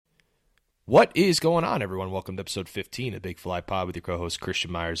What is going on, everyone? Welcome to episode 15 of Big Fly Pod with your co-host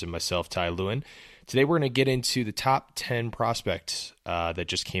Christian Myers and myself, Ty Lewin. Today we're going to get into the top 10 prospects that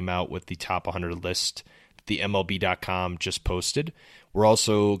just came out with the top 100 list that the MLB.com just posted. We're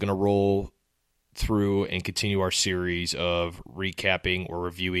also going to roll through and continue our series of recapping or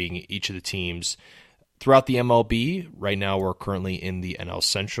reviewing each of the teams throughout the MLB. Right now we're currently in the NL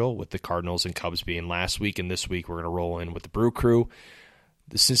Central with the Cardinals and Cubs being last week, and this week we're going to roll in with the Brew Crew,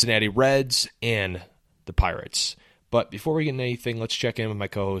 the Cincinnati Reds, and the Pirates. But before we get into anything, let's check in with my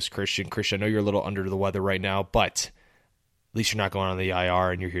co-host, Christian. Christian, I know you're a little under the weather right now, but at least you're not going on the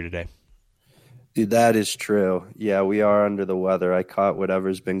IR and you're here today. Dude, that is true. Yeah, we are under the weather. I caught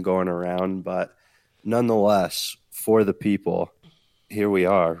whatever's been going around, but nonetheless, for the people, here we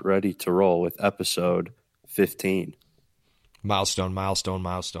are, ready to roll with episode 15.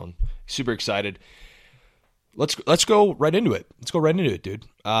 Milestone. Super excited. Let's go right into it. Dude.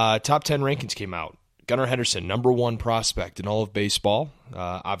 Top 10 rankings came out. Gunnar Henderson, number one prospect in all of baseball.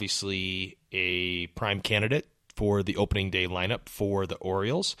 Obviously a prime candidate for the opening day lineup for the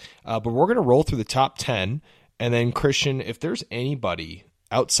Orioles. But we're going to roll through the top 10. And then, Christian, if there's anybody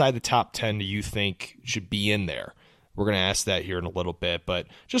outside the top 10 that you think should be in there, we're going to ask that here in a little bit. But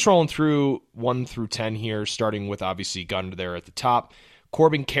just rolling through 1 through 10 here, starting with obviously Gunnar there at the top.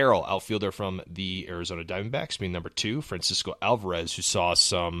 Corbin Carroll, outfielder from the Arizona Diamondbacks, being number 2. Francisco Alvarez, who saw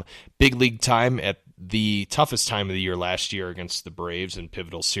some big league time at the toughest time of the year last year against the Braves in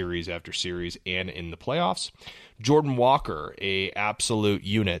pivotal series after series and in the playoffs. Jordan Walker, a absolute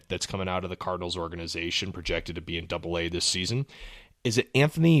unit that's coming out of the Cardinals organization, projected to be in Double-A this season. Is it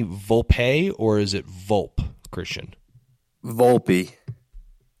Anthony Volpe or is it Volpe, Christian? Volpe.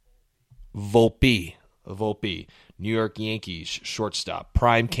 New York Yankees shortstop,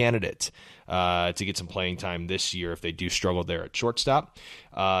 prime candidate to get some playing time this year if they do struggle there at shortstop.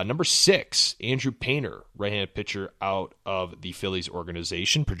 Number 6, Andrew Painter, right-handed pitcher out of the Phillies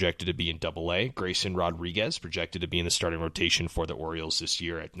organization, projected to be in Double-A. Grayson Rodriguez, projected to be in the starting rotation for the Orioles this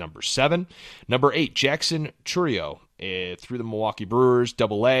year at number 7. Number 8, Jackson Chourio, through the Milwaukee Brewers,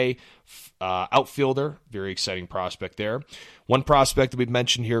 Double-A, outfielder, very exciting prospect there. One prospect that we've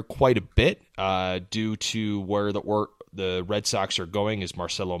mentioned here quite a bit due to where the Red Sox are going is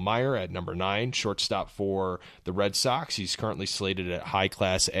Marcelo Meyer at number 9, shortstop for the Red Sox. He's currently slated at high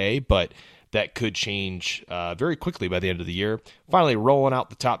Class A, but that could change very quickly by the end of the year. Finally, rolling out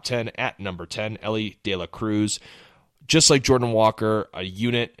the top 10 at number 10, Elly De La Cruz. Just like Jordan Walker, a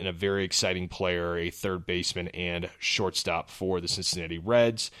unit and a very exciting player, a third baseman and shortstop for the Cincinnati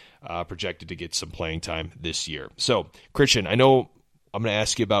Reds, projected to get some playing time this year. So, Christian, I know I'm going to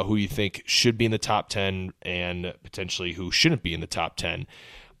ask you about who you think should be in the top 10 and potentially who shouldn't be in the top 10.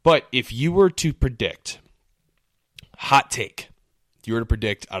 But if you were to predict, hot take, if you were to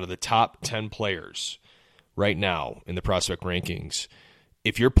predict out of the top 10 players right now in the prospect rankings,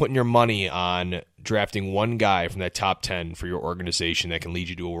 if you're putting your money on drafting one guy from that top 10 for your organization that can lead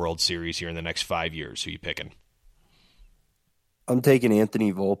you to a World Series here in the next 5 years, who are you picking? I'm taking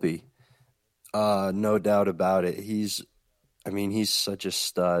Anthony Volpe. No doubt about it. He's such a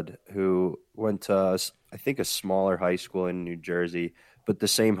stud who went to, I think, a smaller high school in New Jersey, but the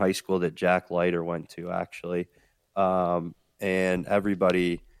same high school that Jack Leiter went to, actually. And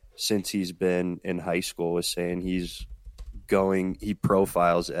everybody, since he's been in high school, was saying he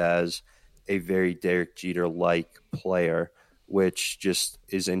profiles as a very Derek Jeter-like player, which just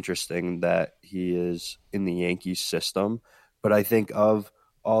is interesting that he is in the Yankees system. But I think of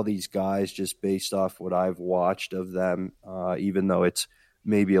all these guys, just based off what I've watched of them, even though it's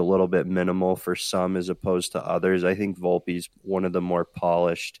maybe a little bit minimal for some as opposed to others, I think Volpe's one of the more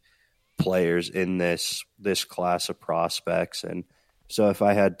polished players in this class of prospects. And so if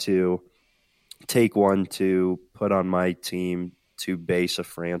I had to take one to put on my team to base a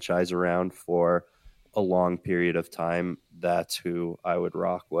franchise around for a long period of time, that's who I would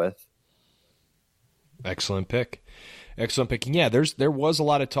rock with. Excellent pick. And yeah, there was a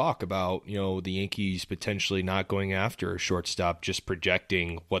lot of talk about, the Yankees potentially not going after a shortstop, just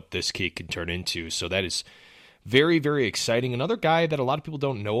projecting what this kid can turn into. So that is very, very exciting. Another guy that a lot of people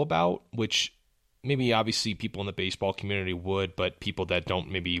don't know about, which maybe obviously people in the baseball community would, but people that don't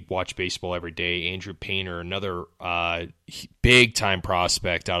maybe watch baseball every day, Andrew Painter, another big-time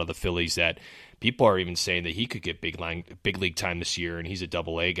prospect out of the Phillies that people are even saying that he could get big league time this year, and he's a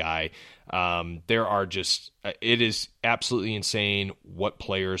Double-A guy. It is absolutely insane what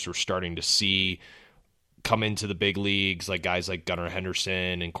players we're starting to see come into the big leagues, like guys like Gunnar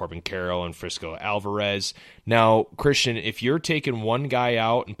Henderson and Corbin Carroll and Frisco Alvarez. Now, Christian, if you're taking one guy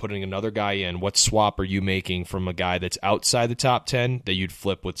out and putting another guy in, what swap are you making from a guy that's outside the top 10 that you'd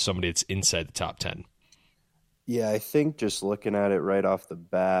flip with somebody that's inside the top 10? Yeah, I think just looking at it right off the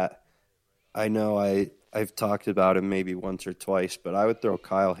bat, I know I've talked about him maybe once or twice, but I would throw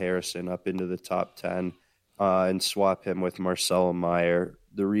Kyle Harrison up into the top 10 and swap him with Marcelo Meyer.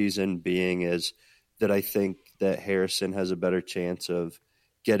 The reason being is that I think that Harrison has a better chance of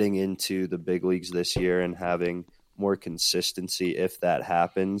getting into the big leagues this year and having more consistency if that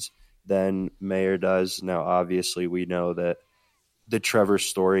happens than Mayer does. Now, obviously, we know that the Trevor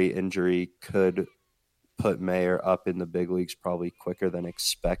Story injury could put Mayer up in the big leagues probably quicker than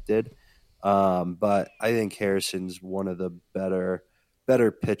expected. But I think Harrison's one of the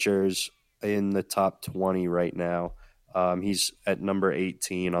better pitchers in the top 20 right now. He's at number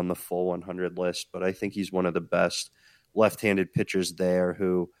 18 on the full 100 list, but I think he's one of the best left-handed pitchers there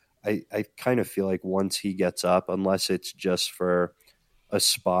who I kind of feel like once he gets up, unless it's just for a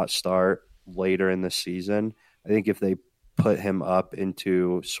spot start later in the season, I think if they put him up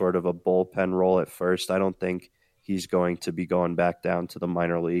into sort of a bullpen role at first, I don't think he's going to be going back down to the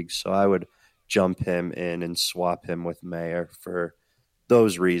minor leagues. So I would jump him in and swap him with Mayer for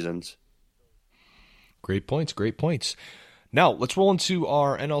those reasons. Great points, great points. Now, let's roll into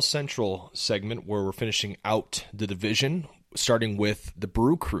our NL Central segment where we're finishing out the division, starting with the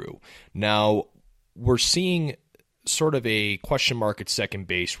Brew Crew. Now, we're seeing sort of a question mark at second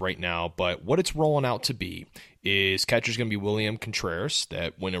base right now, but what it's rolling out to be is catcher's going to be William Contreras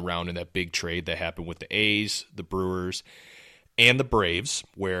that went around in that big trade that happened with the A's, the Brewers, and the Braves,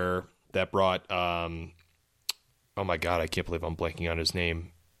 where that brought, oh my God, I can't believe I'm blanking on his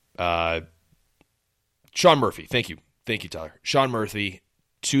name. Sean Murphy. Thank you, Tyler. Sean Murphy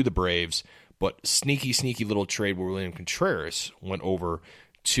to the Braves, but sneaky little trade where William Contreras went over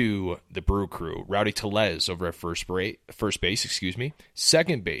to the Brew Crew. Rowdy Tellez over at first base.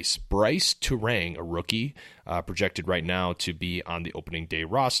 Second base, Bryce Turang, a rookie, projected right now to be on the opening day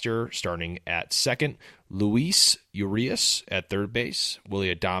roster, starting at second. Luis Urias at third base.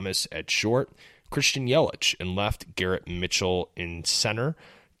 Willie Adames at short. Christian Yelich in left. Garrett Mitchell in center.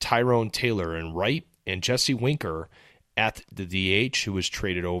 Tyrone Taylor in right. And Jesse Winker at the DH, who was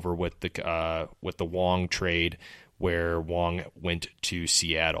traded over with the Wong trade, where Wong went to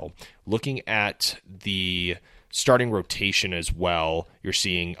Seattle. Looking at the starting rotation as well, you're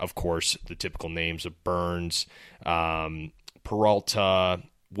seeing, of course, the typical names of Burns, Peralta,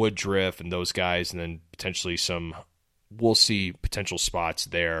 Woodruff, and those guys, and then potentially we'll see potential spots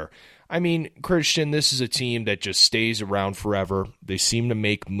there. I mean, Christian, this is a team that just stays around forever. They seem to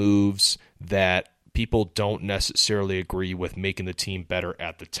make moves that people don't necessarily agree with making the team better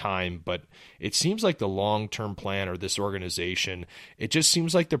at the time, but it seems like the long-term plan or this organization, it just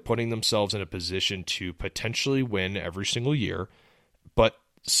seems like they're putting themselves in a position to potentially win every single year, but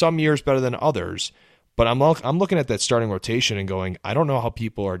some years better than others. But I'm looking at that starting rotation and going, I don't know how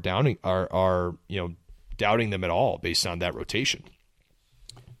people are doubting them at all based on that rotation.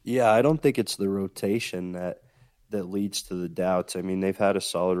 Yeah, I don't think it's the rotation that leads to the doubts. I mean, they've had a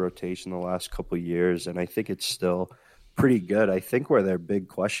solid rotation the last couple of years, and I think it's still pretty good. I think where their big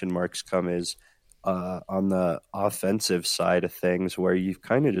question marks come is on the offensive side of things, where you've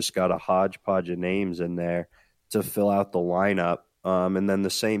kind of just got a hodgepodge of names in there to fill out the lineup. And then the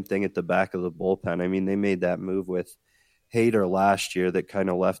same thing at the back of the bullpen. I mean, they made that move with Hader last year that kind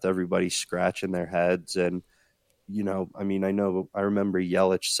of left everybody scratching their heads. And, I remember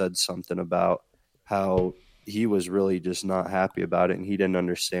Yelich said something about how he was really just not happy about it, and he didn't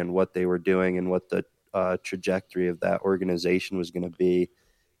understand what they were doing and what the trajectory of that organization was going to be.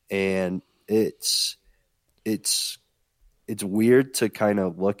 And it's weird to kind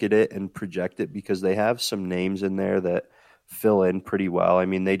of look at it and project it because they have some names in there that fill in pretty well. I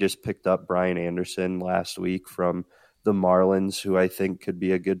mean, they just picked up Brian Anderson last week from the Marlins, who I think could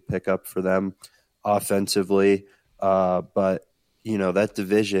be a good pickup for them offensively. But, that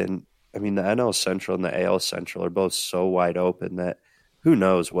division, I mean, the NL Central and the AL Central are both so wide open that who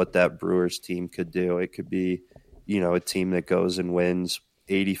knows what that Brewers team could do. It could be, a team that goes and wins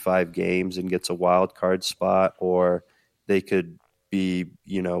 85 games and gets a wild card spot, or they could be,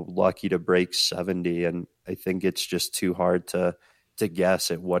 lucky to break 70. And I think it's just too hard to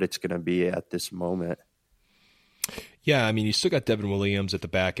guess at what it's going to be at this moment. Yeah, I mean, you still got Devin Williams at the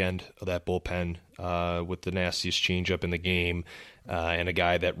back end of that bullpen with the nastiest changeup in the game, and a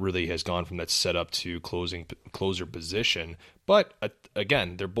guy that really has gone from that setup to closer position. But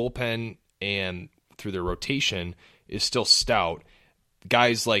again, their bullpen and through their rotation is still stout.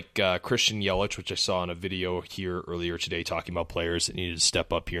 guys like Christian Yelich, which I saw in a video here earlier today talking about players that needed to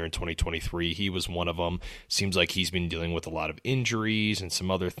step up here in 2023. He was one of them. Seems like he's been dealing with a lot of injuries and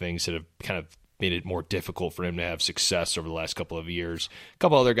some other things that have kind of made it more difficult for him to have success over the last couple of years. A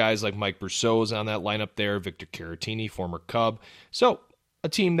couple other guys like Mike Brousseau is on that lineup there, Victor Caratini, former Cub. So a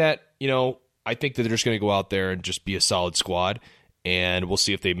team that, I think that they're just going to go out there and just be a solid squad. And we'll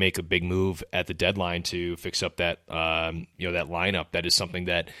see if they make a big move at the deadline to fix up that, that lineup. That is something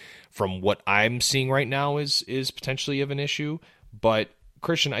that, from what I'm seeing right now, is potentially of an issue. But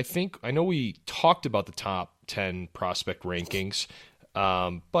Christian, I know we talked about the top 10 prospect rankings,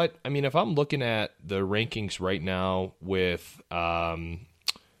 but I mean, if I'm looking at the rankings right now with, oh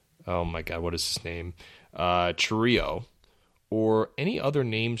my God, what is his name, Chiriot, or any other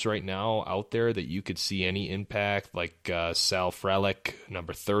names right now out there that you could see any impact, like Sal Frelick,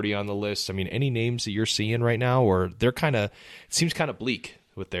 number 30 on the list? I mean, any names that you're seeing right now, or it seems kind of bleak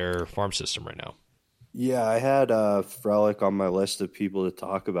with their farm system right now? Yeah, I had Frelick on my list of people to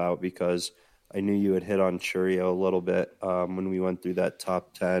talk about because I knew you had hit on Churio a little bit when we went through that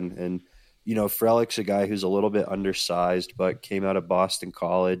top 10. And, Frelick's a guy who's a little bit undersized, but came out of Boston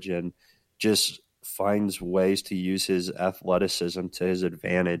College and just finds ways to use his athleticism to his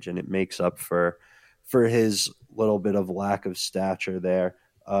advantage, and it makes up for his little bit of lack of stature there.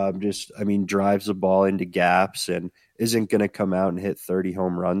 Drives the ball into gaps and isn't going to come out and hit 30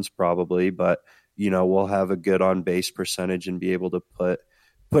 home runs probably, but will have a good on base percentage and be able to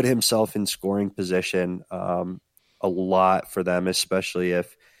put himself in scoring position a lot for them, especially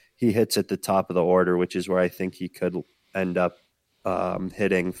if he hits at the top of the order, which is where I think he could end up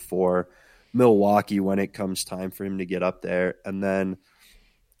hitting for Milwaukee when it comes time for him to get up there. And then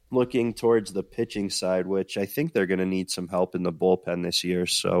looking towards the pitching side, which I think they're going to need some help in the bullpen this year.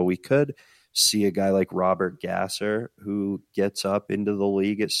 So we could see a guy like Robert Gasser, who gets up into the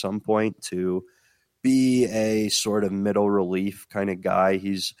league at some point to be a sort of middle relief kind of guy.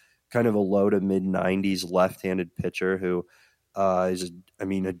 He's kind of a low to mid 90s left-handed pitcher who is a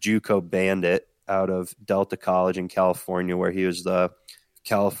JUCO bandit out of Delta College in California, where he was the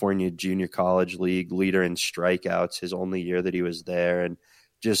California Junior College League leader in strikeouts his only year that he was there, and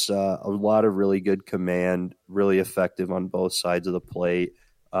just a lot of really good command, really effective on both sides of the plate.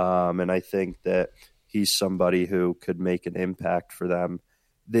 And I think that he's somebody who could make an impact for them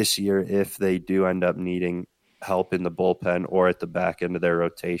this year if they do end up needing help in the bullpen or at the back end of their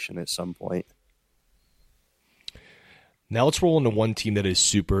rotation at some point. Now let's roll into one team that is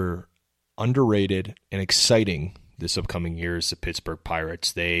super underrated and exciting this upcoming year is the Pittsburgh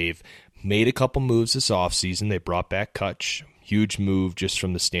Pirates. They've made a couple moves this offseason. They brought back Kutch. Huge move just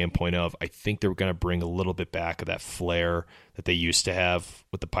from the standpoint of I think they're going to bring a little bit back of that flair that they used to have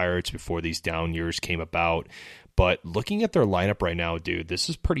with the Pirates before these down years came about. But looking at their lineup right now, dude, this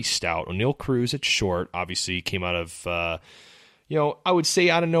is pretty stout. O'Neal Cruz at short obviously came out of, I would say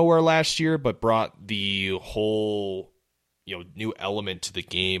out of nowhere last year, but brought the whole, new element to the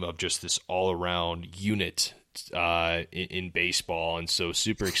game of just this all-around unit in baseball, and so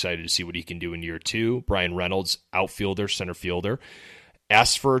super excited to see what he can do in year two. Brian Reynolds, outfielder, center fielder,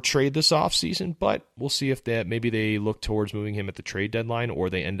 asked for a trade this offseason, but we'll see if maybe they look towards moving him at the trade deadline or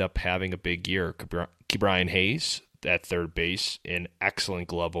they end up having a big year. Brian Hayes at third base, an excellent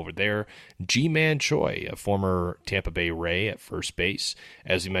glove over there. G-Man Choi, a former Tampa Bay Ray, at first base.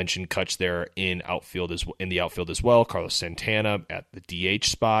 As we mentioned, Kutch there in the outfield as well. Carlos Santana at the DH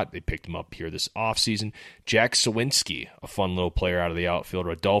spot. They picked him up here this offseason. Jack Sawinski, a fun little player out of the outfield.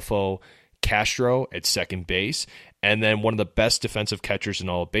 Rodolfo Castro at second base. And then one of the best defensive catchers in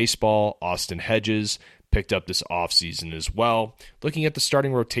all of baseball, Austin Hedges, picked up this offseason as well. Looking at the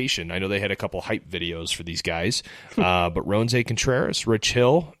starting rotation, I know they had a couple hype videos for these guys, but Ronze Contreras, Rich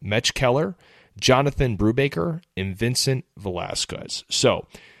Hill, Mitch Keller, Jonathan Brubaker, and Vincent Velasquez. So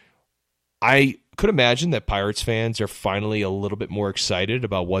I could imagine that Pirates fans are finally a little bit more excited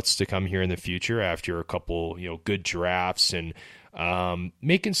about what's to come here in the future after a couple, good drafts and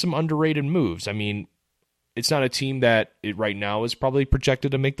making some underrated moves. I mean, it's not a team that right now is probably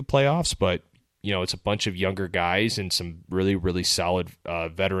projected to make the playoffs, but it's a bunch of younger guys and some really, really solid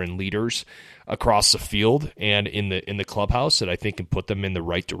veteran leaders across the field and in the clubhouse that I think can put them in the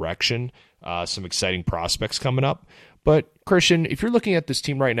right direction. Some exciting prospects coming up. But Christian, if you're looking at this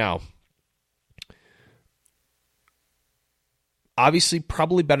team right now, obviously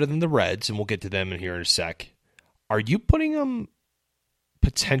probably better than the Reds, and we'll get to them in here in a sec. Are you putting them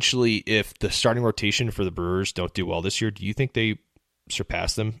potentially, if the starting rotation for the Brewers don't do well this year, do you think they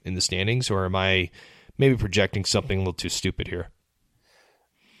surpass them in the standings, or am I maybe projecting something a little too stupid here?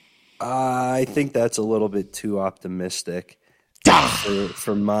 I think that's a little bit too optimistic.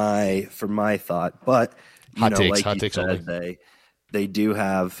 for my thought. But Hot takes, like hot you takes only. said, they do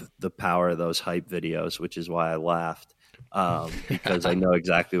have the power of those hype videos, which is why I laughed. Because I know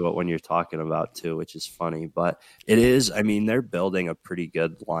exactly what one you're talking about too, which is funny. But it is, I mean, they're building a pretty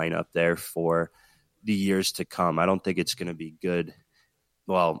good lineup there for the years to come. I don't think it's going to be good.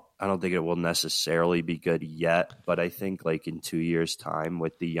 Well, I don't think it will necessarily be good yet, but I think like in 2 years' time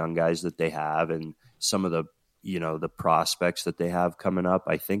with the young guys that they have and some of the the prospects that they have coming up,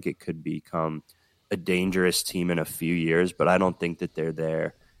 I think it could become a dangerous team in a few years, but I don't think that they're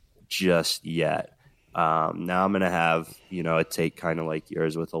there just yet. Now I'm going to have, a take kind of like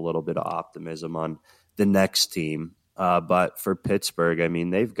yours with a little bit of optimism on the next team. But for Pittsburgh, I mean,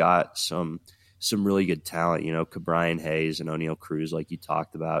 they've got some really good talent, Cabrian Hayes and O'Neal Cruz, like you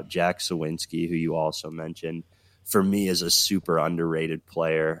talked about, Jack Sawinski, who you also mentioned, for me is a super underrated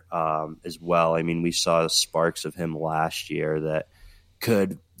player as well. I mean, we saw sparks of him last year that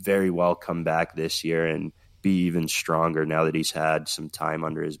could very well come back this year and be even stronger now that he's had some time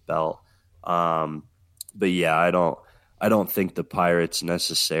under his belt. But yeah, I don't think the Pirates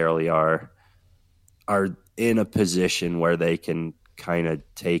necessarily are in a position where they can kind of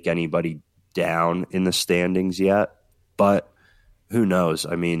take anybody down in the standings yet. But who knows?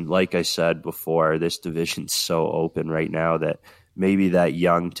 I mean, like I said before, this division's so open right now that maybe that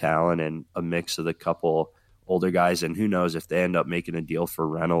young talent and a mix of the couple older guys, and who knows if they end up making a deal for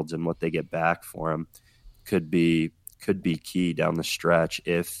Reynolds and what they get back for him could be key down the stretch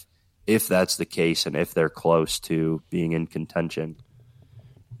if that's the case and if they're close to being in contention.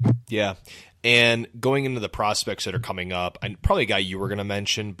 Yeah. And going into the prospects that are coming up, and probably a guy you were going to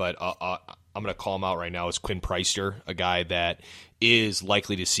mention, but I'm going to call him out right now, is Quinn Preister, a guy that is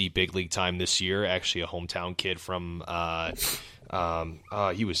likely to see big league time this year. Actually, a hometown kid from I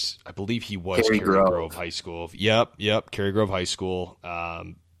believe he was Cary Grove High School. Yep, Cary Grove High School.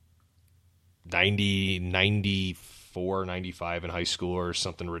 94, 95 in high school or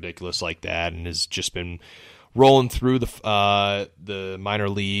something ridiculous like that, and has just been rolling through the minor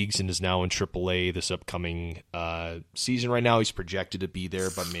leagues and is now in AAA this upcoming season. Right now, he's projected to be there,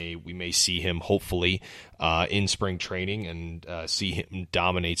 but we may see him hopefully in spring training and see him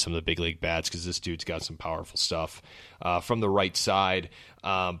dominate some of the big league bats because this dude's got some powerful stuff from the right side.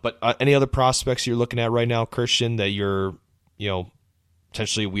 But any other prospects you're looking at right now, Christian, that you're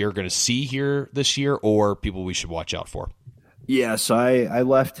potentially we are going to see here this year, or people we should watch out for? Yeah, so I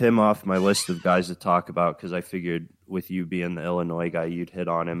left him off my list of guys to talk about because I figured with you being the Illinois guy, you'd hit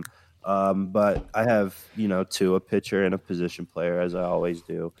on him. But I have, two, a pitcher and a position player, as I always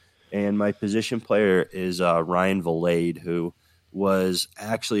do. And my position player is Ryan Valade, who was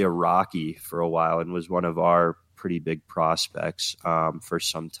actually a Rocky for a while and was one of our pretty big prospects for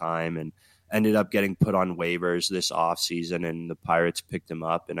some time and ended up getting put on waivers this offseason, and the Pirates picked him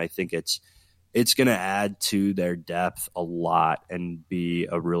up. And I think it's going to add to their depth a lot and be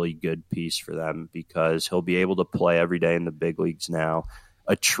a really good piece for them because he'll be able to play every day in the big leagues now.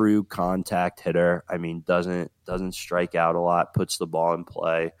 A true contact hitter. I mean, doesn't strike out a lot, puts the ball in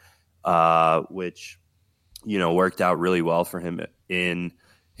play, which, worked out really well for him in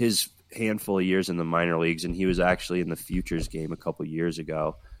his handful of years in the minor leagues. And he was actually in the Futures game a couple years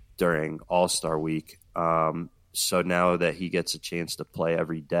ago during All-Star Week. So now that he gets a chance to play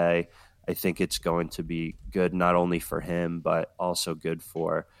every day, I think it's going to be good not only for him, but also good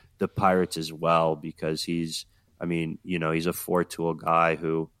for the Pirates as well, because he's a 4-tool guy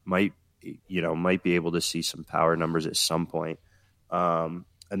who might be able to see some power numbers at some point. And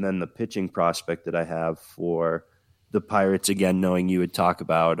then the pitching prospect that I have for the Pirates, again, knowing you would talk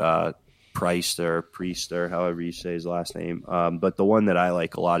about Priester, however you say his last name. But the one that I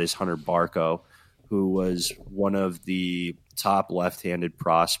like a lot is Hunter Barco, who was one of the top left-handed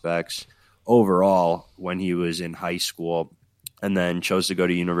prospects overall when he was in high school, and then chose to go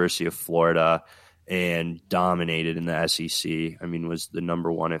to University of Florida and dominated in the SEC. I mean, was the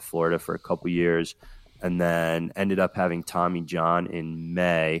number one at Florida for a couple years, and then ended up having Tommy John in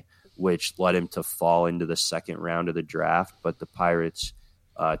May, which led him to fall into the second round of the draft. But the Pirates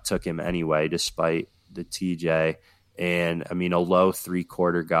took him anyway, despite the TJ. And I mean, a low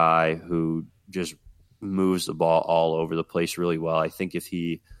three-quarter guy who just moves the ball all over the place really well. I think if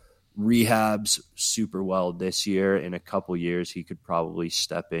he rehabs super well this year, in a couple years, he could probably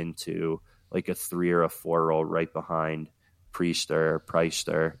step into like a 3 or a 4 role right behind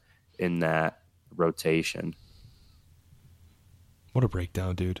Priester in that rotation. What a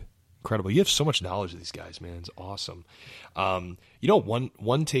breakdown, dude. Incredible. You have so much knowledge of these guys, man. It's awesome.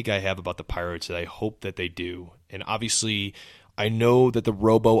 One take I have about the Pirates that I hope that they do, and obviously I know that the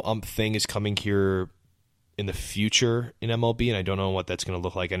robo-ump thing is coming here in the future in MLB, and I don't know what that's going to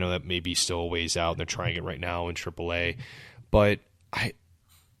look like. I know that may be still a ways out, and they're trying it right now in AAA. But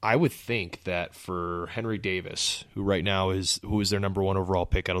I would think that for Henry Davis, who right now is their number one overall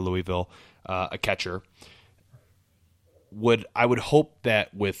pick out of Louisville, a catcher, I would hope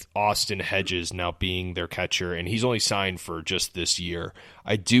that with Austin Hedges now being their catcher, and he's only signed for just this year,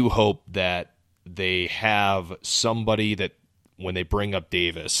 I do hope that they have somebody that when they bring up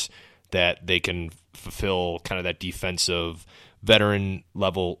Davis, that they can fulfill kind of that defensive veteran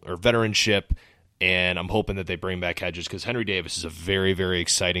level or veteranship. And I'm hoping that they bring back Hedges because Henry Davis is a very, very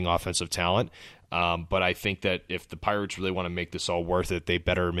exciting offensive talent. But I think that if the Pirates really want to make this all worth it, they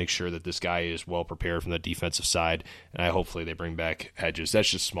better make sure that this guy is well prepared from the defensive side. And hopefully they bring back Hedges. That's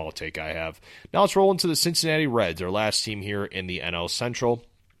just a small take I have. Now let's roll into the Cincinnati Reds, our last team here in the NL Central.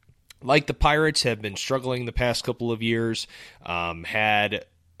 Like the Pirates, have been struggling the past couple of years. Had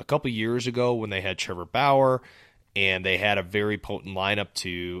a couple years ago when they had Trevor Bauer, and they had a very potent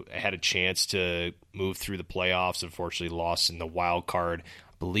lineup had a chance to move through the playoffs. Unfortunately, lost in the wild card,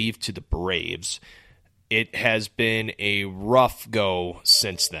 I believe, to the Braves. It has been a rough go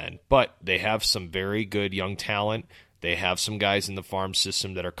since then, but they have some very good young talent. They have some guys in the farm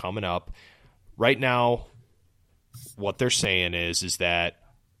system that are coming up. Right now, what they're saying is that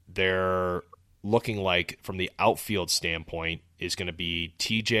they're looking like, from the outfield standpoint, is going to be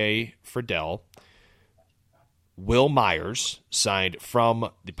TJ Friedel, Will Myers, signed from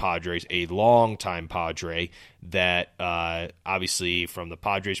the Padres, a longtime Padre that obviously from the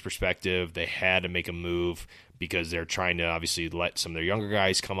Padres' perspective, they had to make a move because they're trying to obviously let some of their younger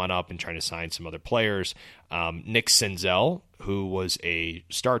guys come on up and trying to sign some other players. Nick Senzel, who was a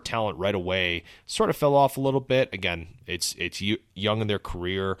star talent right away, sort of fell off a little bit. Again, it's young in their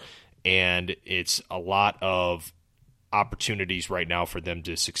career, and it's a lot of opportunities right now for them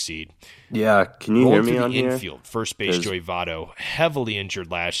to succeed. Yeah, can you hear me on here? Infield, first base Joey Votto, heavily injured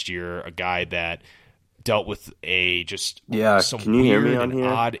last year, a guy that dealt with some weird and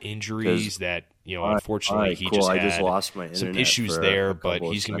odd injuries that, unfortunately he just had I just lost my some issues there, but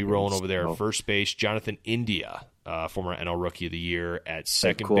he's going to be rolling over there at first base. Jonathan India, former NL Rookie of the Year at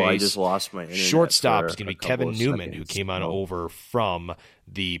second base. I just lost my internet. Shortstop is going to be Kevin Newman, who came on over from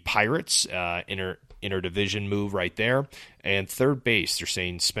the Pirates, interdivision move right there. And third base, they're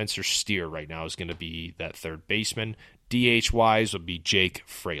saying Spencer Steer right now is going to be that third baseman. DH-wise would be Jake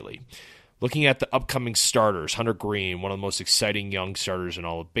Fraley. Looking at the upcoming starters, Hunter Green, one of the most exciting young starters in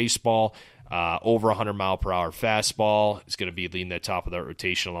all of baseball. Over 100-mile-per-hour fastball is going to be leading the top of that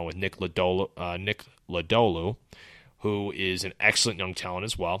rotation along with Nick Lodolo, who is an excellent young talent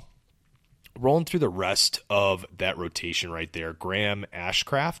as well. Rolling through the rest of that rotation right there, Graham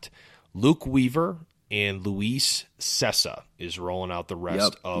Ashcraft, Luke Weaver, and Luis Sessa is rolling out the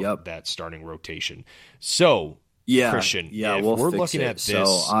rest of that starting rotation. So, Christian, if we're looking at this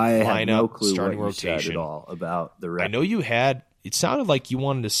lineup, starting rotation, at all about the Reds. I know you had. It sounded like you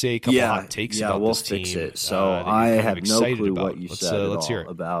wanted to say a couple hot takes about this team. Fix it. So I have no clue what you said at all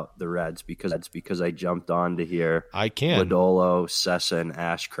about the Reds because I jumped on to hear Lodolo, Sessa, and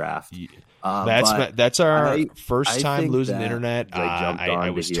Ashcraft. That's our first time losing the internet.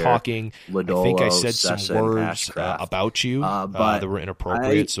 I was talking. Lodolo, I think I said some words about you that were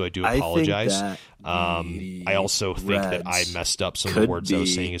inappropriate, so I do apologize. I also think that I messed up some of the words I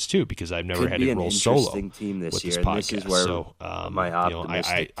was saying too, because I've never had to roll solo with this podcast. So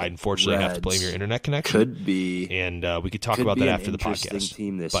I unfortunately have to blame your internet connection. And we could talk about that after the podcast.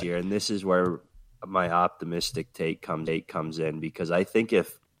 Team this year, and this is where my optimistic take comes in, because I think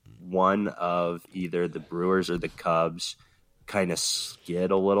if one of either the Brewers or the Cubs kind of skid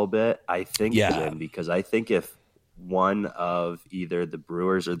a little bit, I think because I think if one of either the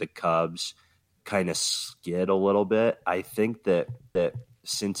Brewers or the Cubs kind of skid a little bit, I think that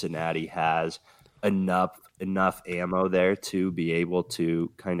Cincinnati has enough ammo there to be able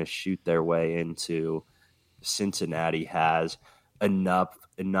to kind of shoot their way into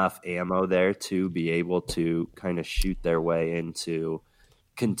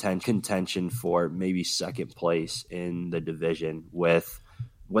contention for maybe second place in the division with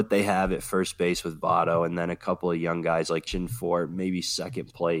what they have at first base with Votto, and then a couple of young guys like for maybe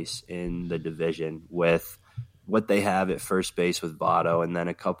second place in the division with what they have at first base with Votto, and then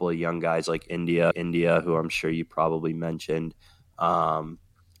a couple of young guys like India, who I'm sure you probably mentioned, and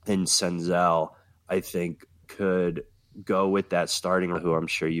Senzel, I think could go with that starting, who I'm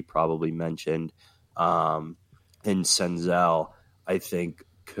sure you probably mentioned, and Senzel, I think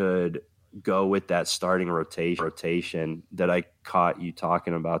could go with that starting rotation that I caught you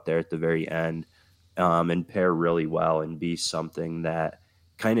talking about there at the very end, and pair really well and be something that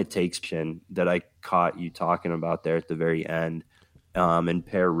kind of takes that I caught you talking about there at the very end, and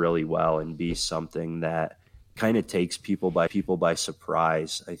pair really well and be something that kind of takes people by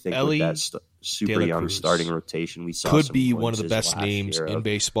surprise. I think with Ellie that super De La young Cruz starting rotation, we saw could some be one of the glimpses best last names year in of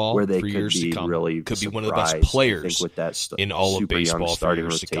baseball where they for could years to be come. really Could be one of the best surprised. I players think with that in all of super young baseball for starting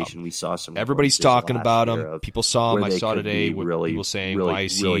years to rotation, come. we saw some Everybody's glimpses talking last about year him. of People saw him. where I they saw could today be with really, people saying, really, why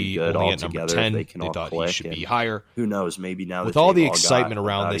is really he good only all at number together. 10? They can They all thought he click, should and be higher. who knows? Maybe now With that all they've the all excitement got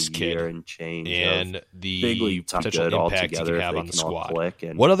around about this a year kid and change and of the big league potential good all impact he together, can if have they on the can all squad, click,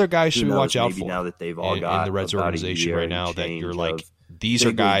 and what other guys who should we knows? watch out Maybe for now that they've all in got the Reds about a organization year right and now that you're change like, of these are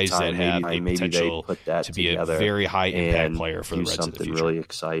big league guys that time, have the maybe they potential put that to be a together very high impact and player for the do Reds in the something future. really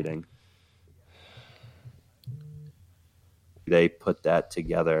exciting. They put that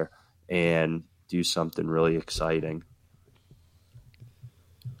together and do something really exciting.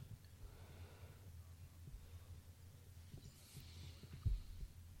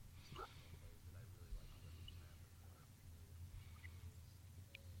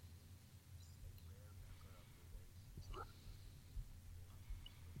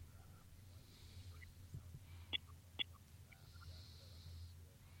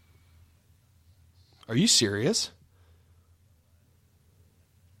 Are you serious?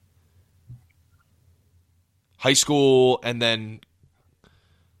 High school and then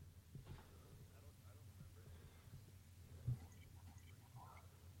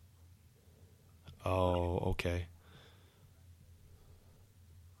oh, okay.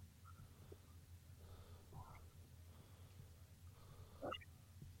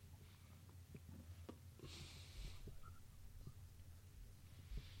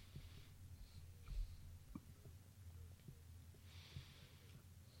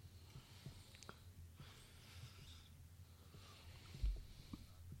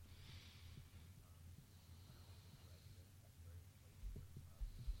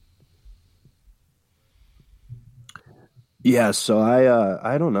 Yeah, so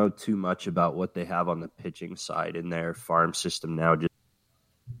I don't know too much about what they have on the pitching side in their farm system now.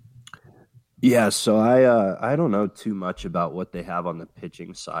 I don't know too much about what they have on the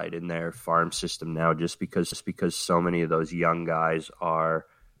pitching side in their farm system now, just because so many of those young guys are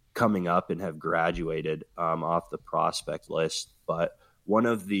coming up and have graduated off the prospect list. But one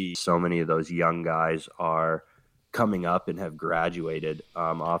of the so many of those young guys are coming up and have graduated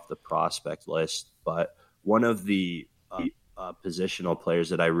off the prospect list. But one of the positional players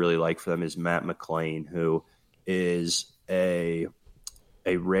that I really like for them is Matt McLean, who is a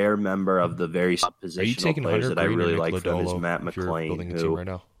rare member of the very positional players that I really like for them is Matt McLean, who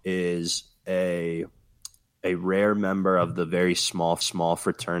is a rare member of the very small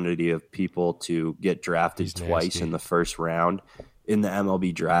fraternity of people to get drafted twice in the first round in the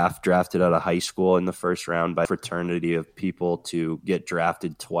MLB draft, drafted out of high school in the first round by fraternity of people to get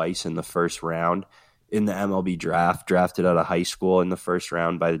drafted twice in the first round in the MLB draft, drafted out of high school in the first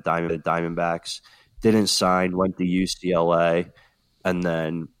round by the Diamondbacks, didn't sign, went to UCLA. And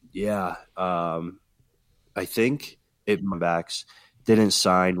then, I think backs didn't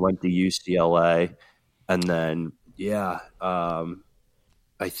sign, went to UCLA, and then, I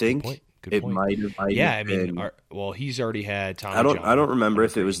think Good point. might have been. He's already had Tommy I John. don't remember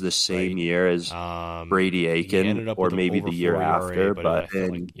if it was the same year as Brady Aiken or maybe the year after, but I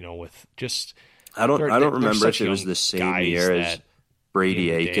feel like, with just I don't remember if it was the same year as Brady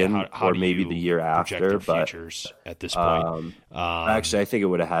Aiken or maybe the year after, but at this point, actually, I think it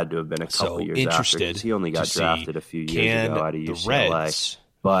would have had to have been a couple years after because he only got drafted a few years ago out of UCLA.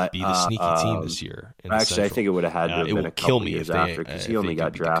 But be the sneaky team this year. Actually, I think it would have had to have been a couple years after because he only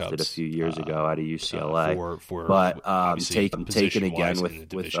got drafted a Cubs, few years ago out of UCLA. But taken again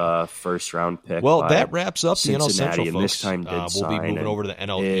with a first round pick. Well, that wraps up the NL Central, and folks. this time we'll be moving over to the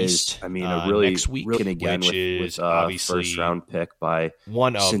NL East. I mean, a really next week, again with obviously first round pick by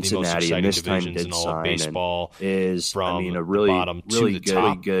one of Cincinnati, the most exciting and this time divisions did in all of sign baseball. Is from I mean a really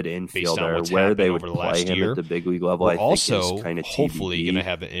good infielder. Where they would play him at the big league level, I think is kind of hopefully going to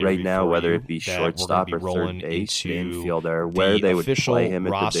have an right now. Whether it be shortstop or third base, infielder, where they would play him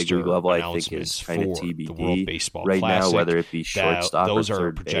at the big league level, I think is kind of TBD. Right now, whether it be shortstop or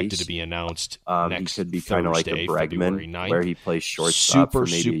third base, to be announced he could be kind of like a Bregman, where he plays shortstop for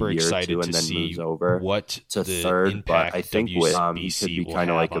maybe a year or two and then moves over to third. But I think with he could be kind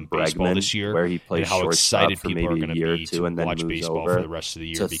of like a Bregman, where he plays shortstop for maybe a year or two and then moves over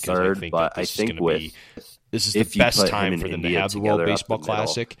to third. But I think with this is the if you best put him time and for them to India have the World together up Baseball the middle,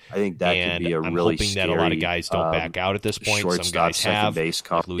 Classic. I think that could And be a I'm really hoping scary that a lot of guys don't back out at this point. Some shortstop, guys second have, base like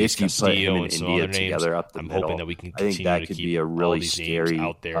combo. Luis If you put him Castillo and and some India other names. together up the I'm middle, hoping that we can I think continue that to could keep be a all really these scary names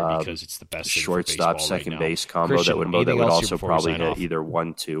out there because it's the best thing for shortstop, baseball right second now. base combo Christian, that would anything else here also before we probably sign hit off? either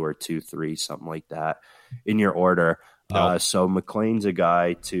 1-2 or 2-3, something like that in your order. No. So McLean's a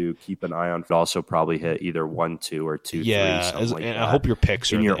guy to keep an eye on. Also probably hit either 1-2 or 2-3, something like and that. I hope your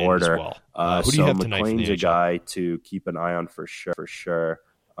picks are in your order. as well. Who do you So have tonight for the McLean's a NHL? guy to keep an eye on for sure.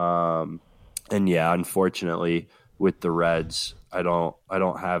 And yeah, unfortunately, with the Reds, I don't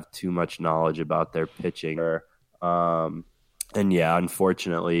have too much knowledge about their pitching. And yeah,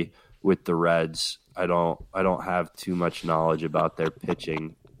 unfortunately, with the Reds, I don't have too much knowledge about their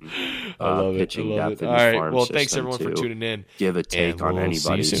pitching. Pitching depth in All the right. farm Well, system thanks everyone for to tuning in. give a take and on we'll see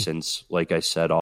you anybody, soon. since, like I said,